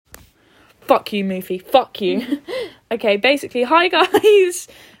Fuck you, Moofy. Fuck you. Okay, basically, hi guys.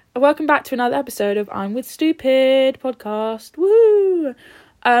 Welcome back to another episode of I'm With Stupid podcast. Woo!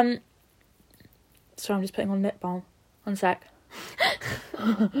 Sorry, I'm just putting on lip balm. One sec.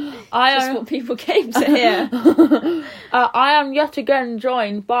 Just what people came to hear. I am yet again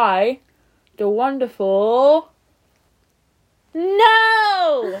joined by the wonderful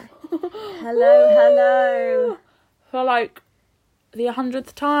Nell! Hello. For like the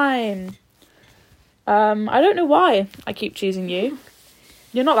 100th time. I don't know why I keep choosing you.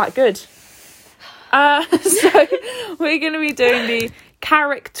 You're not that good. So we're going to be doing the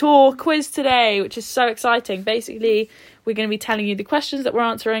CHARACTOUR QUIZ today, which is so exciting. Basically, we're going to be telling you the questions that we're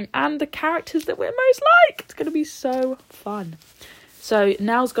answering and the characters that we're most like. It's going to be so fun. So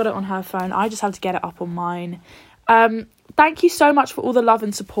Nell's got it on her phone. I just have to get it up on mine. Thank you so much for all the love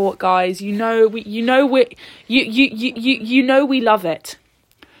and support, guys. You know we love it.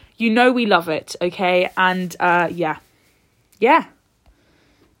 You know we love it, okay? And yeah.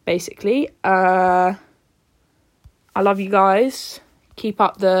 Basically, I love you guys. Keep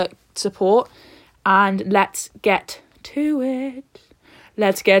up the support, and let's get to it.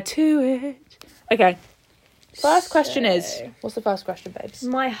 Okay. First question is, what's the first question, babes?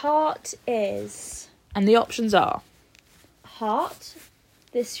 My heart is... And the options are... Heart,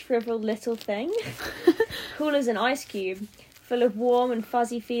 this shriveled little thing. Cool as an ice cube. Full of warm and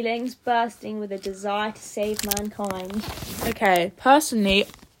fuzzy feelings, bursting with a desire to save mankind. Okay, personally,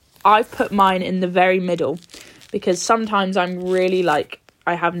 I've put mine in the very middle, because sometimes I'm really like,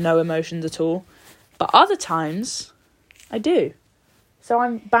 I have no emotions at all, but other times I do. So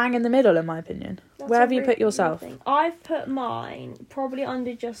I'm bang in the middle, in my opinion. Where have you put yourself? I've put mine probably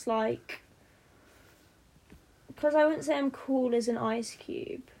under just like, because I wouldn't say I'm cool as an ice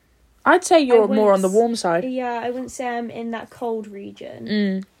cube. I'd say you're more on the warm side. Yeah, I wouldn't say I'm in that cold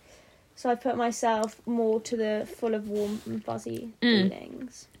region. So I put myself more to the full of warm and fuzzy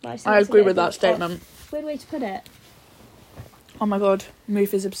feelings. I agree with that statement. Weird way to put it. Oh my god,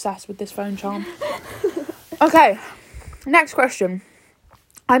 Moof is obsessed with this phone charm. Okay, next question.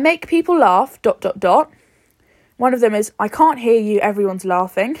 I make people laugh, ... One of them is, I can't hear you, everyone's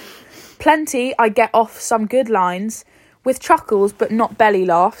laughing. Plenty, I get off some good lines. With chuckles, but not belly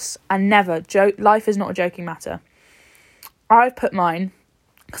laughs. And never, life is not a joking matter. I've put mine,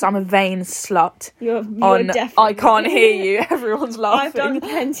 because I'm a vain slut. You're definitely... I can't hear you, everyone's laughing. I've done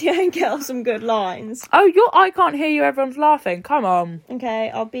plenty and get off some good lines. Oh, I can't hear you, everyone's laughing. Come on. Okay,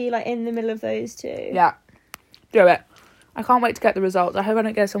 I'll be like in the middle of those two. Yeah, do it. I can't wait to get the results. I hope I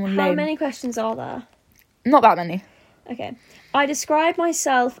don't get someone lame. How many questions are there? Not that many. Okay. I describe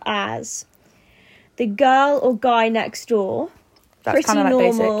myself as the girl or guy next door. That's pretty like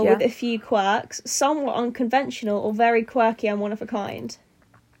normal, basic, yeah. with a few quirks, somewhat unconventional or very quirky and one of a kind.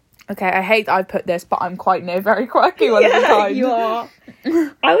 Okay, I hate that I put this, but I'm quite near very quirky one of a kind. You are. I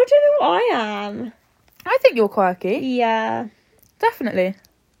would know what I am. I think you're quirky. Yeah. Definitely.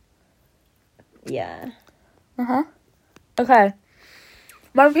 Yeah. Uh-huh. Okay.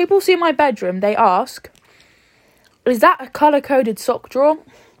 When people see my bedroom, they ask, is that a colour-coded sock drawer?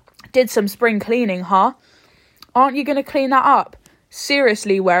 Did some spring cleaning, huh? Aren't you going to clean that up?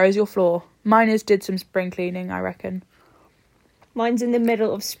 Seriously, where is your floor? Mine is did some spring cleaning, I reckon. Mine's in the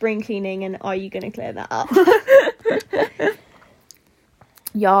middle of spring cleaning and are you going to clear that up?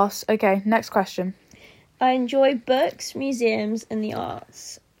 Yes. Okay, next question. I enjoy books, museums and the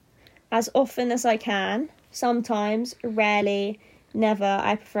arts. As often as I can. Sometimes, rarely, never.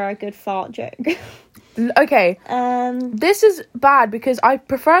 I prefer a good fart joke. Okay. This is bad because I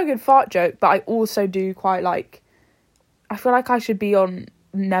prefer a good fart joke, but I also do quite like... I feel like I should be on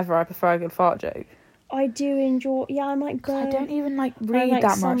never. I prefer a good fart joke. I do enjoy... Yeah, I might go... I don't even read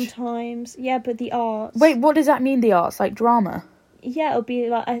that much. Sometimes. Yeah, but the arts... Wait, what does that mean, the arts? Like drama? Yeah, it'll be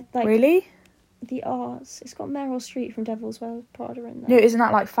like... Really? The arts. It's got Meryl Streep from Devil's Wears Prada in there. No, isn't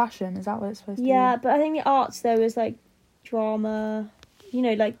that like fashion? Is that what it's supposed to be? Yeah, but I think the arts, though, is like drama. You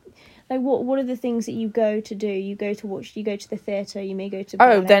know, like what are the things that you go to do? You go to watch, you go to the theatre, you may go to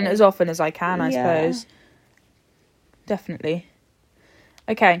ballet. Oh, then as often as I can, I suppose. Definitely.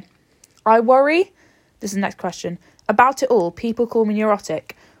 Okay. I worry, this is the next question, about it all. People call me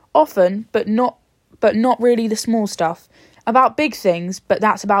neurotic. Often, but not really the small stuff. About big things, but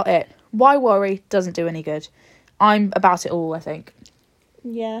that's about it. Why worry? Doesn't do any good. I'm about it all, I think.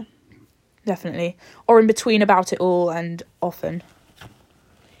 Yeah. Definitely. Or in between about it all and often.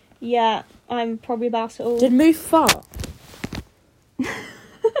 Yeah, I'm probably about it all. Did Moof fart?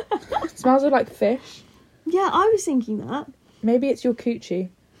 Smells like fish. Yeah, I was thinking that. Maybe it's your coochie.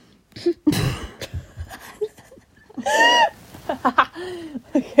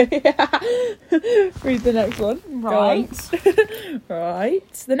 Okay. Read the next one. Right.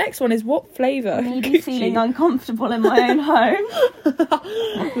 Right. The next one is what flavour? Maybe feeling uncomfortable in my own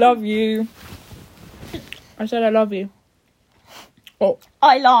home. Love you. I said I love you. Oh.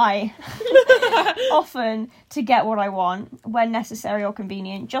 I lie. Often to get what I want, when necessary or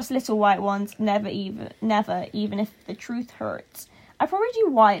convenient. Just little white ones, never, even if the truth hurts. I probably do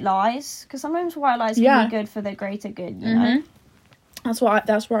white lies, because sometimes white lies can be good for the greater good, you know? That's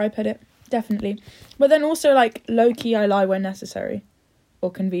where I put it, definitely. But then also, like, low-key I lie when necessary or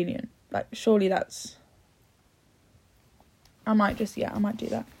convenient. Like, surely that's... I might do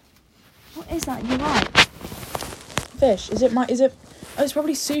that. What is that? You're right. Fish. Is it... Oh, it's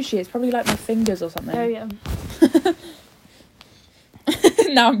probably sushi. It's probably like my fingers or something. Oh, yeah.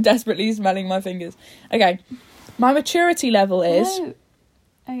 Now I'm desperately smelling my fingers. Okay. My maturity level is... No.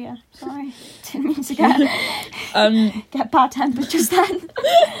 Oh, yeah. Sorry. Didn't mean to get bad temper just then.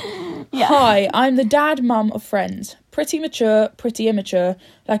 Yeah. Hi, I'm the dad mum of friends. Pretty mature, pretty immature.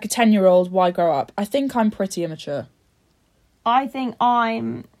 Like a 10-year-old, why grow up? I think I'm pretty immature. I think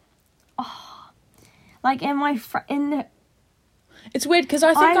I'm... like It's weird because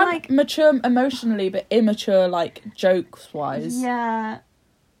I think I'm like, mature emotionally, but immature like jokes wise. Yeah.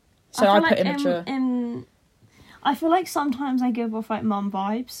 So I put immature. I feel like sometimes I give off like mum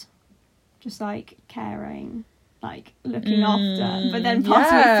vibes, just like caring, like looking after. But then part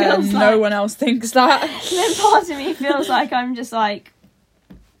of me feels like no one else thinks that. Then part of me feels like I'm just like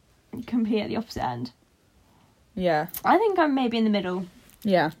complete at the opposite end. Yeah. I think I'm maybe in the middle.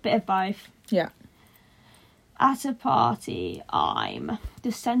 Yeah. Bit of both. Yeah. At a party, I'm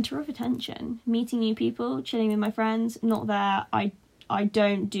the centre of attention. Meeting new people, chilling with my friends. Not there. I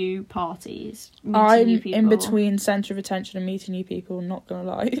don't do parties. I'm in between centre of attention and meeting new people. Not gonna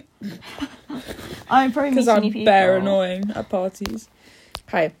lie. I'm probably meeting new people. Because I'm bare annoying at parties.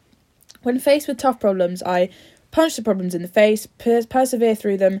 Okay. When faced with tough problems, I punch the problems in the face, persevere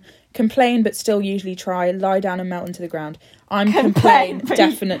through them, complain but still usually try, lie down and melt into the ground. I'm complain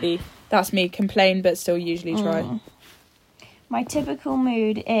definitely. That's me. Complain but still usually try. My typical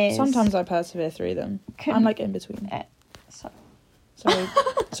mood is... Sometimes I persevere through them. I'm like in between. Sorry.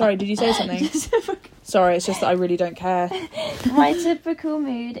 Sorry, did you say something? Sorry, it's just that I really don't care. My typical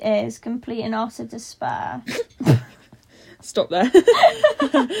mood is complete and utter despair. Stop there.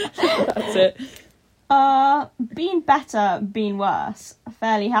 That's it. Been better, been worse.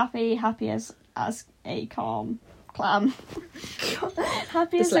 Fairly happy as a calm clam.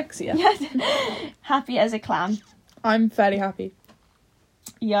 Happy Dyslexia. Happy as a clam. I'm fairly happy.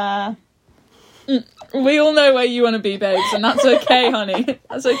 Yeah. We all know where you want to be, babes, and that's okay, honey.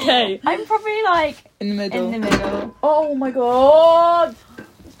 That's okay. I'm probably like in the middle. Oh my god!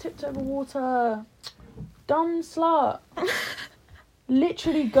 It's tipped over water. Dumb slut.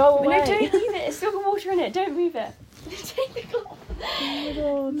 Literally go away. No, don't leave it. It's still got water in it. Don't move it. Take the glass. Oh my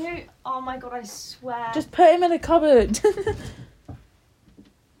god. No. Oh my god, I swear. Just put him in the cupboard.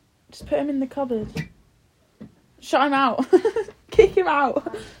 Just put him in the cupboard. Shut him out. Kick him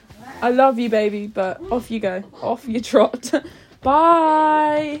out. I love you, baby, but off you go. Off you trot.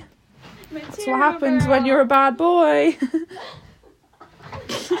 Bye. That's what happens when you're a bad boy.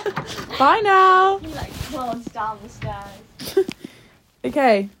 Bye now. He like clods down the stairs.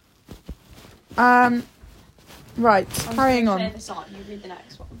 Okay. Right, carrying on. You read the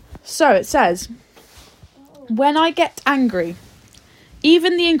next one. So it says, when I get angry,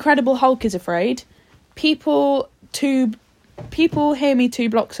 even the Incredible Hulk is afraid. People hear me 2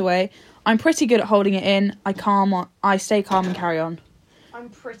 blocks away. I'm pretty good at holding it in. I stay calm and carry on. I'm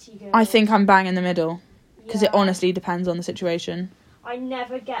pretty good. I think I'm bang in the middle. Because it honestly depends on the situation. I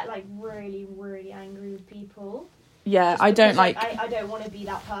never get like really, really angry with people. Yeah, I don't like... I don't want to be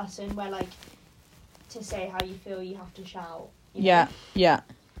that person where like, to say how you feel, you have to shout. You know? Yeah.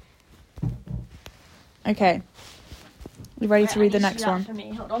 Okay. You ready to read the next one? For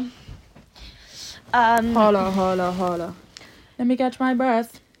me. Hold on. Holla. Let me catch my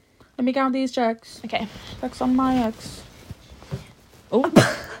breath. Let me count these checks. Okay. Checks on my ex. Oh.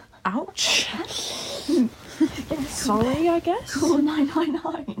 Ouch. Sorry, I guess. Call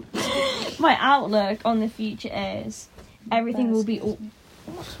 999. My outlook on the future is everything will be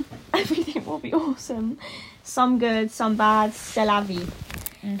awesome. Some good, some bad. C'est la vie.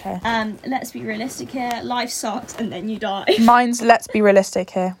 Okay. Let's be realistic here. Life sucks and then you die. Mine's let's be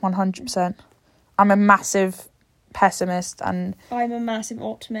realistic here, 100%. I'm a massive pessimist and... I'm a massive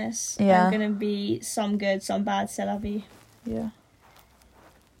optimist. Yeah. I'm going to be some good, some bad. C'est la vie. Yeah.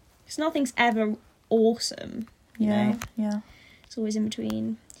 Because nothing's ever awesome, you know? Yeah. It's always in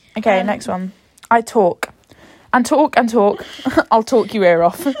between. Okay, next one. I talk. And talk. I'll talk your ear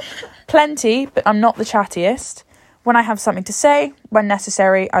off. Plenty, but I'm not the chattiest. When I have something to say, when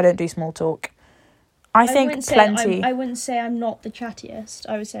necessary, I don't do small talk. I think plenty. I wouldn't say I'm not the chattiest.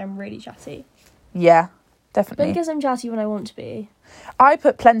 I would say I'm really chatty. Yeah, definitely. Because I'm chatty when I want to be. I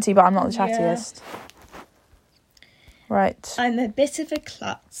put plenty, but I'm not the chattiest. Yeah. Right. I'm a bit of a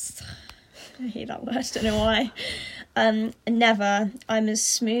klutz. I hate that word, don't know why. Never. I'm as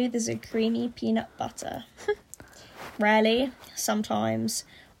smooth as a creamy peanut butter. Rarely. Sometimes.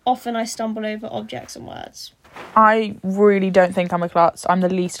 Often I stumble over objects and words. I really don't think I'm a klutz. I'm the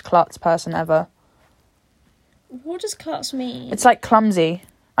least klutz person ever. What does klutz mean? It's like clumsy.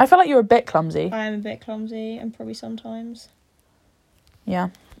 I feel like you're a bit clumsy. I am a bit clumsy, and probably sometimes. Yeah.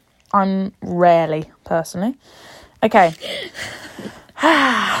 I'm rarely, personally. Okay.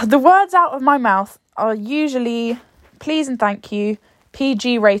 The words out of my mouth are usually please and thank you,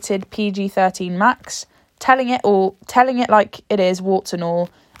 PG rated, PG-13 max, telling it like it is, warts and all,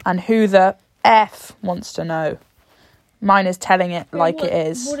 and who the F wants to know. Mine is telling it like it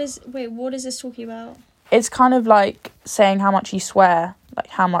is. What is this talking about? It's kind of like saying how much you swear, like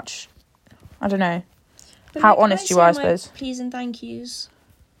how much, I don't know, but how honest you are, I suppose. Please and thank yous.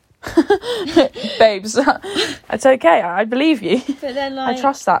 Babes, it's okay, I believe you. But then, like, I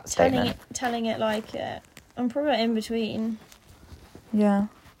trust that statement. Telling it like it. I'm probably in between. Yeah.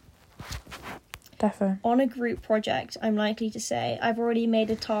 Defo. On a group project, I'm likely to say, I've already made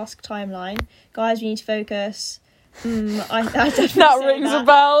a task timeline. Guys, we need to focus. I definitely that rings a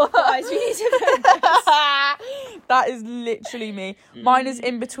bell. Guys, we need to focus. That is literally me. Mine is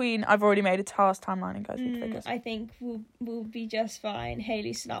in between. I've already made a task timeline and guys we need to focus. I think we'll be just fine.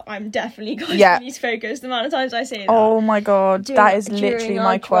 Hayley Snap. I'm definitely we need to focus. The amount of times I say that. Oh my god, that is literally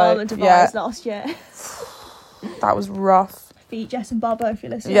my quote. Last year. That was rough. Feet Jess and Bubba if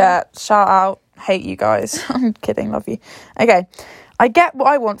you're listening. Yeah, shout out. Hate you guys. I'm kidding, love you. Okay. I get what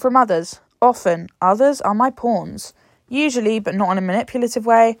I want from others. Often, others are my pawns. Usually, but not in a manipulative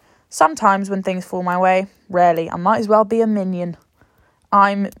way. Sometimes when things fall my way. Rarely. I might as well be a minion.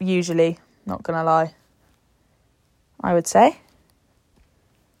 I'm usually, not gonna lie, I would say.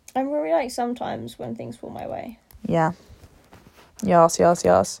 I'm really like sometimes when things fall my way. Yeah. Yes.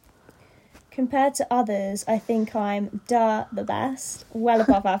 Compared to others, I think I'm the best. Well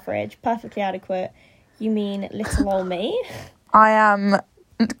above average. Perfectly adequate. You mean little old me? I am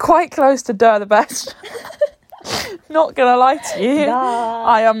quite close to the best. Not gonna lie to you. Nah.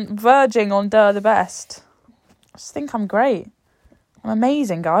 I am verging on the best. I just think I'm great. I'm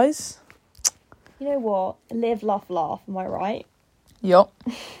amazing, guys. You know what? Live, laugh. Am I right? Yup.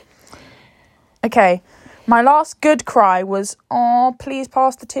 Okay. My last good cry was, "Oh, please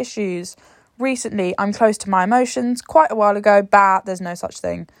pass the tissues." Recently, I'm close to my emotions. Quite a while ago, there's no such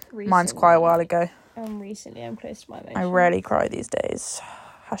thing. Recently. Mine's quite a while ago. Recently, I'm close to my emotions. I rarely cry these days.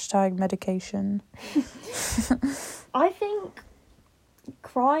 #medication. I think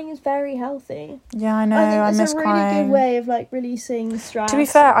crying is very healthy. Yeah, I know. I miss crying. It's a really good way of like releasing stress. To be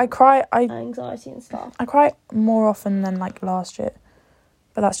fair, anxiety and stuff. I cry more often than like last year,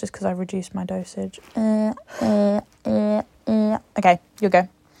 but that's just because I reduced my dosage. Okay, you go.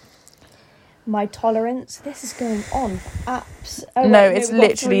 My tolerance. This is going on for apps. It's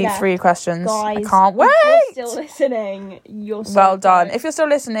literally 3 questions. Guys, I can't wait. If you're still listening, you're so well done. good. If you're still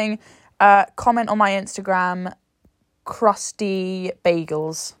listening, comment on my Instagram, crusty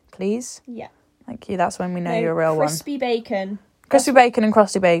bagels, please. Yeah. Thank you. That's when we know you're a real crispy bacon. Crispy bacon and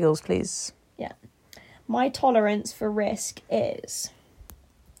crusty bagels, please. Yeah. My tolerance for risk is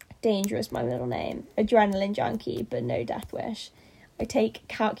dangerous, my middle name. Adrenaline junkie, but no death wish. I take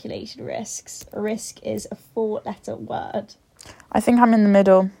calculated risks. A risk is a 4-letter word. I think I'm in the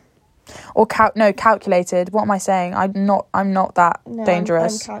middle. Or calculated. What am I saying? I'm not that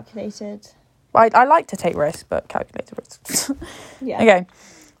dangerous. I'm calculated. I like to take risks, but calculated risks. Yeah. Okay.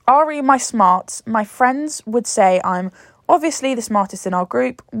 Ari, my smarts. My friends would say I'm obviously the smartest in our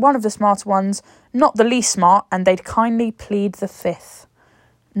group, one of the smarter ones, not the least smart, and they'd kindly plead the 5th.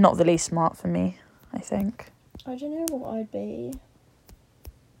 Not the least smart for me, I think. I don't know what I'd be.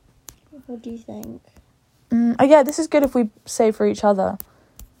 What do you think? Yeah, this is good if we say for each other.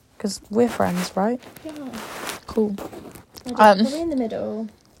 Because we're friends, right? Yeah. Cool. Probably in the middle.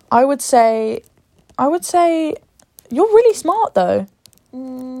 I would say you're really smart though.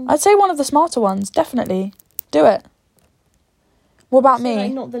 I'd say one of the smarter ones, definitely. Do it. What about me?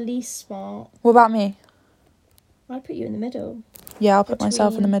 Like not the least smart. What about me? I'd put you in the middle. Yeah, I'll put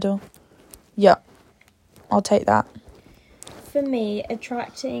myself in the middle. Yeah. I'll take that. For me,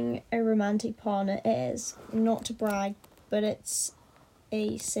 attracting a romantic partner is, not to brag, but it's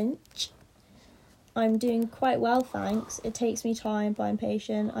a cinch. I'm doing quite well, thanks. It takes me time, but I'm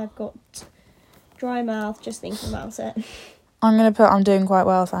patient. I've got dry mouth just thinking about it. I'm going to put I'm doing quite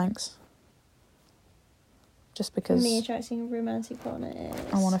well, thanks. Just because Me attracting a romantic partner is...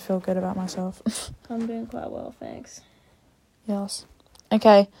 I want to feel good about myself. I'm doing quite well, thanks. Yes.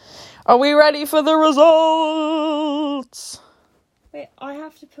 Okay. Are we ready for the results? Wait, I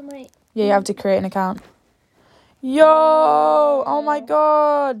have to put my... Yeah, you have to create an account. Yo! Oh my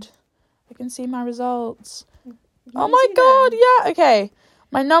god. I can see my results. Oh my god, yeah. Okay.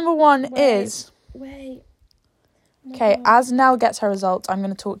 My number one is... Wait. Okay, as Nell gets her results, I'm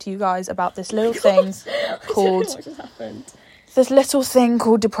going to talk to you guys about this little thing called... What just happened? This little thing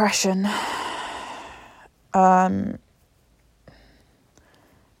called depression.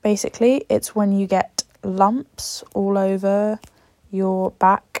 Basically, it's when you get lumps all over your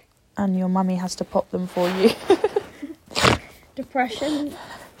back and your mummy has to pop them for you. Depression.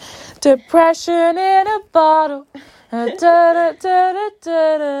 Depression in a bottle. Da, da, da, da,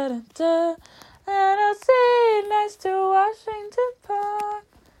 da, da, da. And I'll sit next to Washington Park.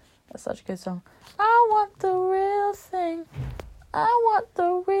 That's such a good song. I want the real thing. I want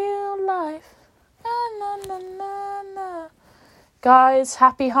the real life. Na, na, na, na. Guys,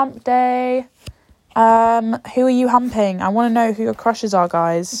 happy hump day. Who are you humping? I want to know who your crushes are,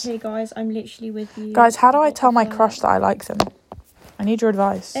 guys. Okay, guys, I'm literally with you. Guys, how do I tell my crush that I like them? I need your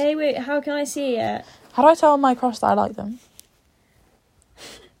advice. Hey, wait, how can I see it? How do I tell my crush that I like them?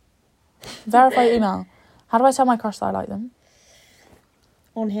 Verify email. How do I tell my crush that I like them?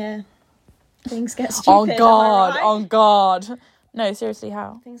 On here. Things get stupid. Oh god, right? oh god. No, seriously,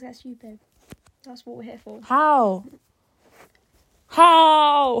 how? Things get stupid. That's what we're here for. How?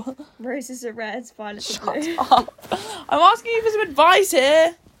 How? Roses are reds, violets are Shut blue. up. I'm asking you for some advice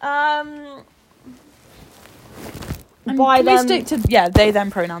here. Buy Can we them. stick to they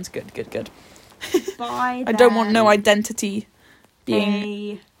them pronouns? Good. Buy I don't want no identity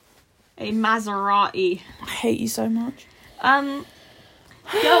being. a Maserati. I hate you so much. Go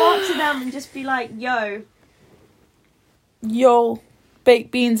up to them and just be like, yo. Yo,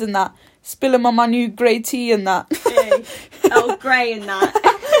 baked beans and that. Spilling my new grey tea and that. Hey, Earl Grey and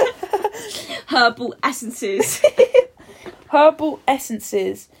that. Herbal essences. Herbal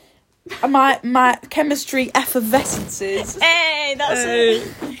essences. My chemistry effervescences. Hey, that's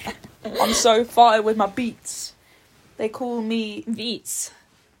it. I'm so fired with my beats. They call me Veets.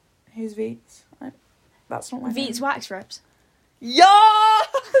 Who's Veets? That's not my Veets name. wax reps.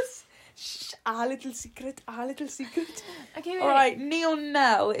 Yes! Shh, our little secret. Okay, wait. Alright, Neon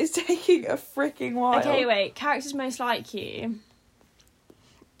Nell is taking a freaking while. Okay, wait. Characters most like you.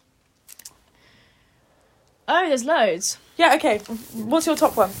 Oh, there's loads. Yeah, okay. What's your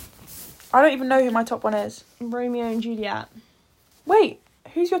top one? I don't even know who my top one is. Romeo and Juliet. Wait,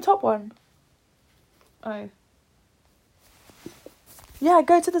 who's your top one? Oh. Yeah,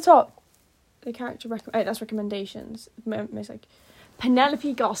 go to the top. The character that's recommendations. Most like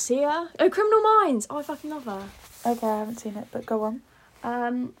Penelope Garcia. Oh, Criminal Minds. Oh, I fucking love her. Okay, I haven't seen it, but go on.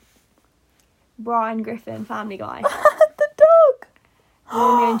 Brian Griffin, Family Guy. The dog!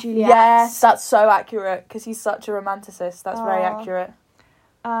 Romeo and Juliet. Yes, that's so accurate, because he's such a romanticist. That's very accurate.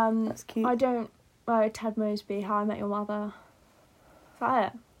 That's cute. I don't... Oh, Ted Mosby, How I Met Your Mother. Is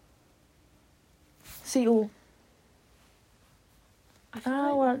that it? See all.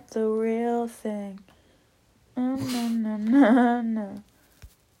 I want the real thing. No.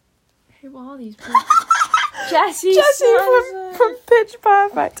 Who are these people? Jesse from Pitch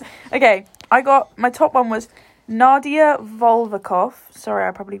Perfect. Okay, my top one was Nadia Volvikov. Sorry,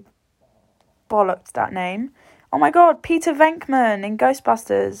 I probably bollocked that name. Oh my god, Peter Venkman in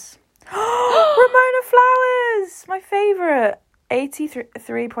Ghostbusters. Ramona Flowers, my favourite.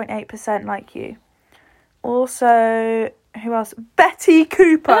 83.8% like you. Also, who else? Betty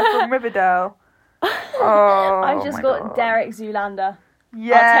Cooper from Riverdale. Oh, I just got Derek Zoolander.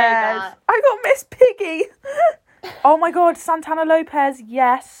 Yes. I'll take that. I got Miss Piggy. Oh my god, Santana Lopez,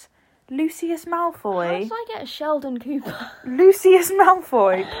 yes. Lucius Malfoy. How did I get Sheldon Cooper? Lucius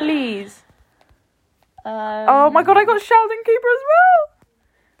Malfoy, please. Oh my god, I got Sheldon Cooper as well.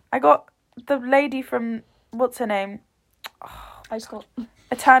 I got the lady from, what's her name? I just got...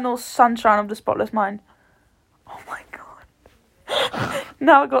 Eternal Sunshine of the Spotless Mind. Oh my god.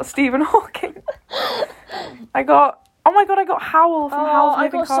 Now I got Stephen Hawking. I got Howell from Howl's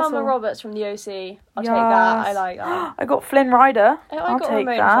Moving Castle. I got Summer Roberts from the OC. I'll take that. I like that. I got Flynn Rider. I'll got take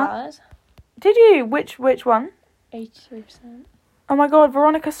Ramona that. Flowers. Did you? Which one? 83%. Oh my god,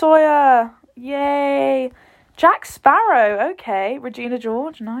 Veronica Sawyer. Yay. Jack Sparrow. Okay. Regina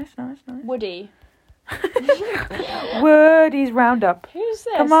George. Nice. Woody. Woody's Roundup. Who's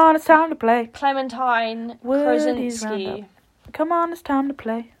this? Come on, it's time to play. Clementine Woody's Krasinski. Roundup. Come on, it's time to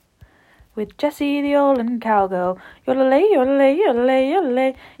play. With Jessie the Olin cowgirl. Yodelay, yodelay, yodelay,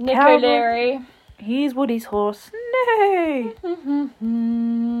 yodelay. Nick Cowboy. O'Leary. He's Woody's horse. Nay.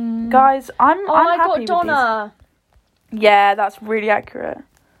 Guys, I'm I happy got with Donna. these. Yeah, that's really accurate.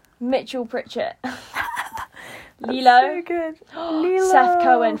 Mitchell Pritchett. That's Lilo. so good. Lilo. Seth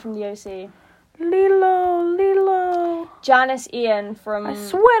Cohen from the OC. Lilo. Janice Ian from I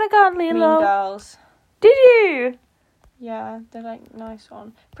swear to God, Mean Lilo. Girls. Did you? Yeah, they're like nice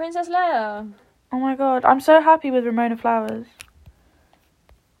one. Princess Leia. Oh my God, I'm so happy with Ramona Flowers.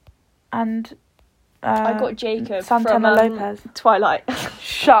 And I got Jacob Santana from Lopez. Twilight.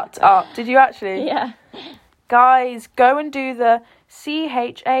 Shut up. Did you actually? Yeah. Guys, go and do the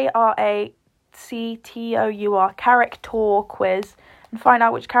CHARACTOUR character quiz and find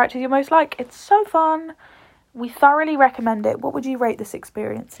out which characters you most like. It's so fun. We thoroughly recommend it. What would you rate this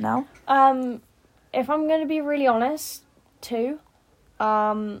experience now? If I'm going to be really honest, 2.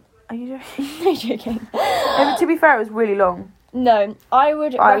 Are you joking? No joking. No, but to be fair, it was really long. No, I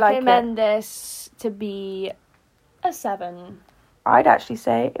would I like recommend this to be a 7. I'd actually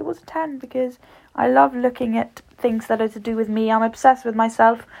say it was a 10 because I love looking at things that are to do with me. I'm obsessed with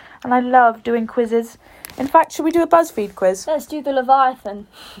myself and I love doing quizzes. In fact, should we do a BuzzFeed quiz? Let's do the Leviathan.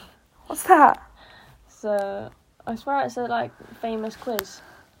 What's that? So, I swear it's a, like, famous quiz.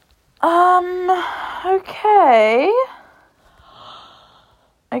 Okay.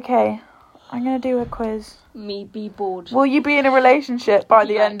 Okay, I'm going to do a quiz. Me be bored. Will you be in a relationship by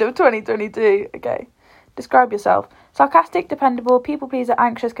the end of 2022? Okay. Describe yourself. Sarcastic, dependable, people pleaser,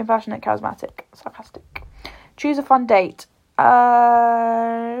 anxious, compassionate, charismatic. Sarcastic. Choose a fun date.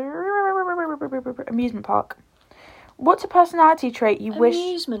 Amusement park. What's a personality trait you wish...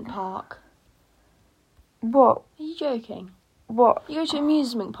 Amusement park? What? Are you joking? What? You go to an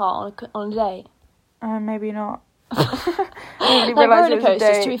amusement park on a date? Maybe not. I didn't really Like realise roller it was a coasters.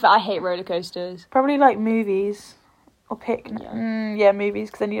 date. To be fair, I hate roller coasters. Probably like movies or picnic. Yeah. Movies,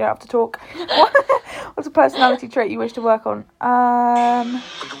 because then you don't have to talk. What's a personality trait you wish to work on?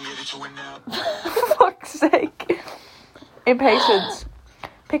 For fuck's sake. Impatience.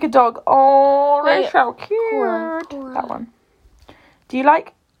 Pick a dog. Oh, they're Wait, so cute. Cora. That one. Do you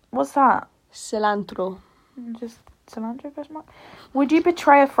like... What's that? Cilantro. Just cilantro question mark? Would you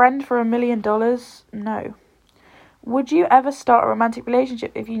betray a friend for $1 million? No. Would you ever start a romantic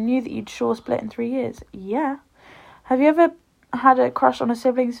relationship if you knew that you'd sure split in 3 years? Yeah. Have you ever had a crush on a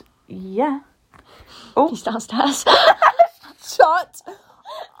sibling's... Yeah. Oh. He's downstairs. Shut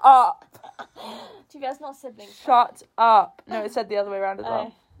up. To be fair, it's not siblings. Shut up. No, it said the other way around as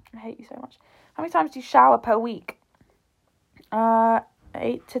well. I hate you so much. How many times do you shower per week? 8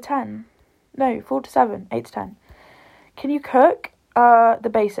 to 10. No, 4 to 7. 8 to 10. Can you cook? The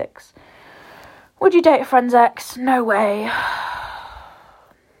basics. Would you date a friend's ex? No way.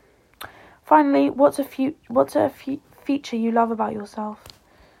 Finally, what's a feature you love about yourself?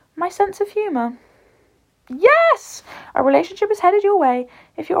 My sense of humour. Yes! A relationship is headed your way.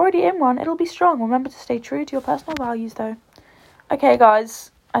 If you're already in one, it'll be strong. Remember to stay true to your personal values, though. Okay,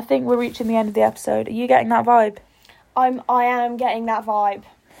 guys. I think we're reaching the end of the episode. Are you getting that vibe? I am getting that vibe.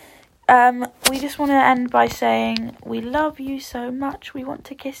 We just want to end by saying we love you so much. We want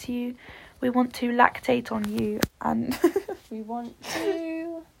to kiss you. We want to lactate on you. And We want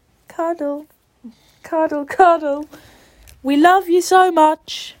to... cuddle. Cuddle, cuddle. We love you so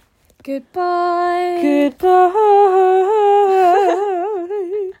much. Goodbye. Goodbye.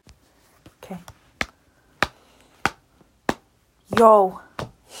 Okay. Yo.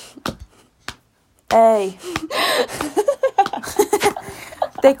 Hey.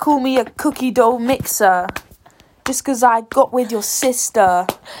 They call me a cookie dough mixer. Just 'cause I got with your sister.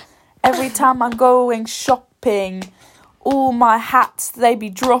 Every time I'm going shopping, all my hats, they be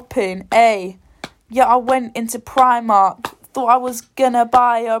dropping. Ay. Yeah, I went into Primark. Thought I was gonna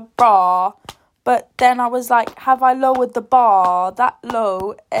buy a bra. But then I was like, have I lowered the bar that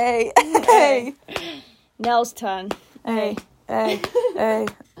low? Ay. Ay. Nell's turn. Ay. Ay. Ay.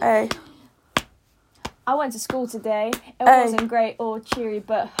 Ay. I went to school today. It Hey. wasn't great or cheery,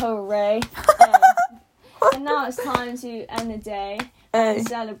 but hooray. And now it's time to end the day Ay. and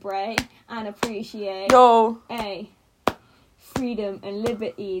celebrate and appreciate. Yo. Hey, freedom and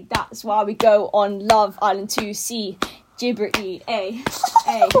liberty. That's why we go on Love Island to see Gibberty. Hey,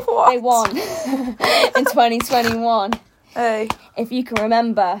 What? they won in 2021. Ay. If you can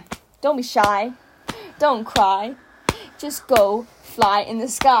remember, don't be shy, don't cry, just go fly in the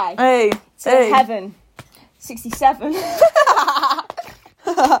sky Ay. to Ay. heaven. 67.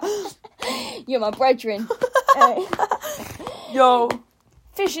 You're my brethren. A. Yo.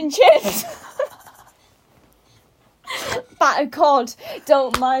 Fish and chips. Battered cod.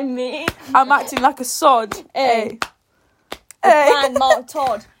 Don't mind me. I'm acting like a sod. A. A. Grandma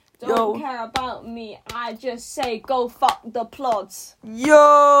Todd. Don't Yo. care about me. I just say go fuck the plods.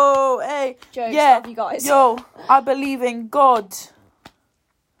 Yo. Hey. Jokes, Yeah. love you guys. Yo. I believe in God.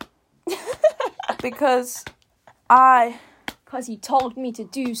 Because he told me to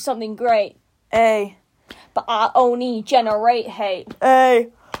do something great. A. But I only generate hate. A.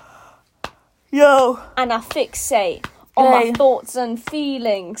 Yo. And I fixate on my Ay. thoughts and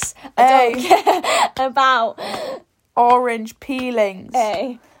feelings. I don't care about Orange peelings.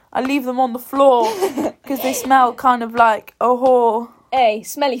 A. I leave them on the floor because they smell kind of like a whore. A.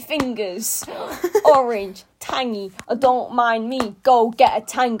 Smelly fingers. Orange. Tangy. Don't mind me. Go get a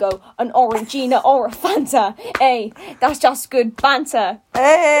tango. An Orangina or a Fanta. A. That's just good banter.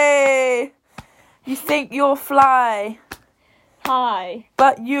 Hey, you think you're fly, Hi.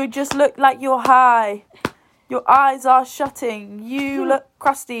 but you just look like you're high. Your eyes are shutting. You look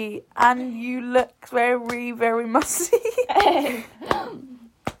crusty and you look very, very musty. A.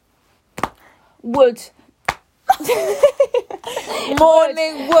 Wood.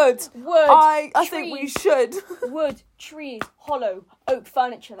 Morning wood. Wood. I trees, think we should. Wood, trees, hollow, oak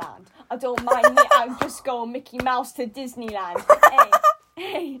furniture land. I don't mind me, I'll just go Mickey Mouse to Disneyland.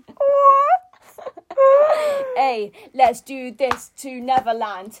 A. A. Let's do this to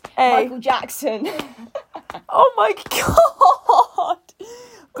Neverland. A. Michael Jackson. Oh my god.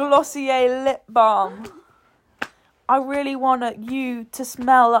 Glossier lip balm. I really want you to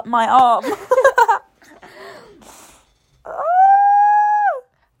smell up my arm.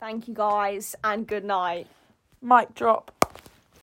 Thank you guys and good night. Mic drop.